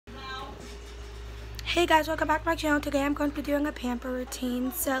Hey guys, welcome back to my channel. Today I'm going to be doing a pamper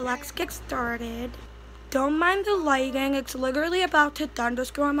routine, so let's get started. Don't mind the lighting, it's literally about to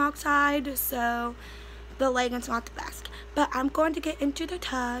thunderstorm outside, so the lighting's not the best. But I'm going to get into the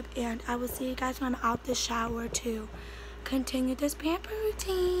tub and I will see you guys when I'm out the shower to continue this pamper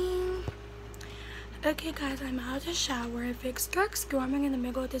routine. Okay guys, I'm out of the shower. If it starts storming in the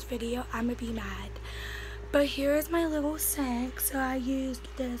middle of this video, I'm gonna be mad. But here is my little sink. So I used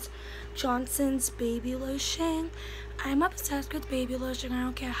this Johnson's baby lotion. I'm obsessed with baby lotion. I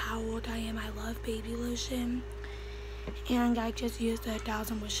don't care how old I am. I love baby lotion. And I just used the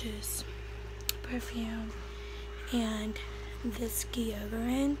 1,000 Wishes perfume and this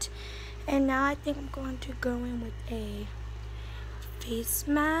deodorant. And now I think I'm going to go in with a face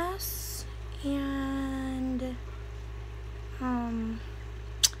mask and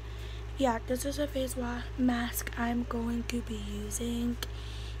yeah, this is a face mask I'm going to be using.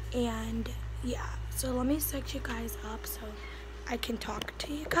 And yeah, so let me set you guys up so I can talk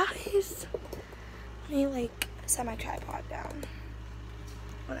to you guys. Let me like set my tripod down.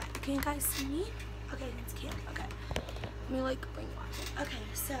 Okay, can you guys see me? Okay, it's cute. Okay, let me like bring you up. Okay,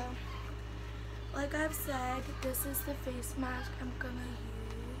 so like I've said, this is the face mask I'm gonna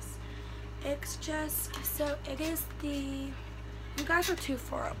use. It's just, so it is the, you guys are too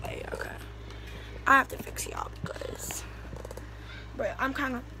far away. Okay, I have to fix y'all because, but I'm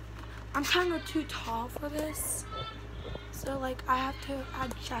kind of too tall for this, so like I have to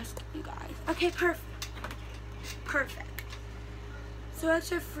adjust you guys. Okay, perfect. So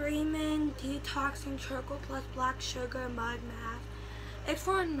it's a Freeman Detoxing Charcoal Plus Black Sugar Mud Mask. It's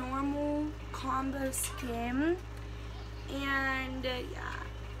for a normal combo skin, and yeah,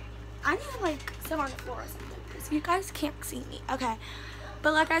 I need to like sit on the floor or something because you guys can't see me. Okay,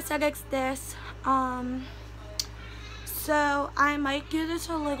 but like I said, it's this. So I might do this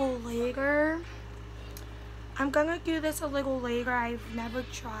a little later. I'm gonna do this a little later. I've never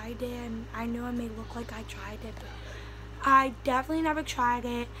tried it, and I know it may look like I tried it, but I definitely never tried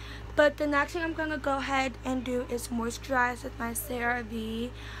it. But the next thing I'm gonna go ahead and do is moisturize with my CeraVe.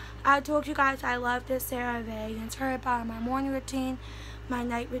 I told you guys I love this CeraVe. It's her about my morning routine, my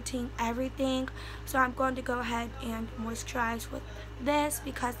night routine, everything. So I'm going to go ahead and moisturize with this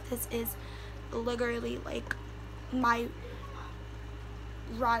because this is literally like my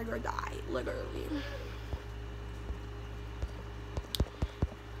ride or die, literally.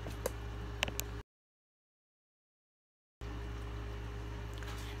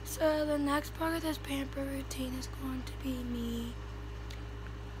 So the next part of this pamper routine is going to be me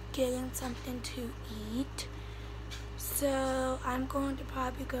getting something to eat. So I'm going to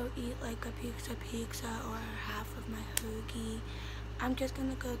probably go eat like a pizza or half of my hoagie. I'm just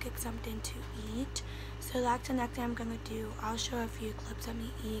gonna go get something to eat. So that's the next thing I'm gonna do. I'll show a few clips of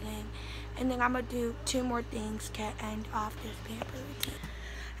me eating, and then I'm gonna do 2 more things to end off this pamper routine.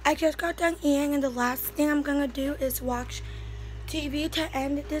 I just got done eating, and the last thing I'm gonna do is watch TV to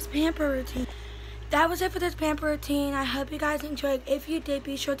end this pamper routine. That was it for this pamper routine. I hope you guys enjoyed. If you did,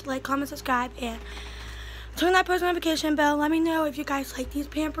 be sure to like, comment, subscribe, and turn that post notification bell. Let me know if you guys like these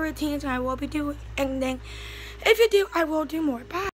pamper routines, and I will be doing anything. If you do, I will do more. Bye.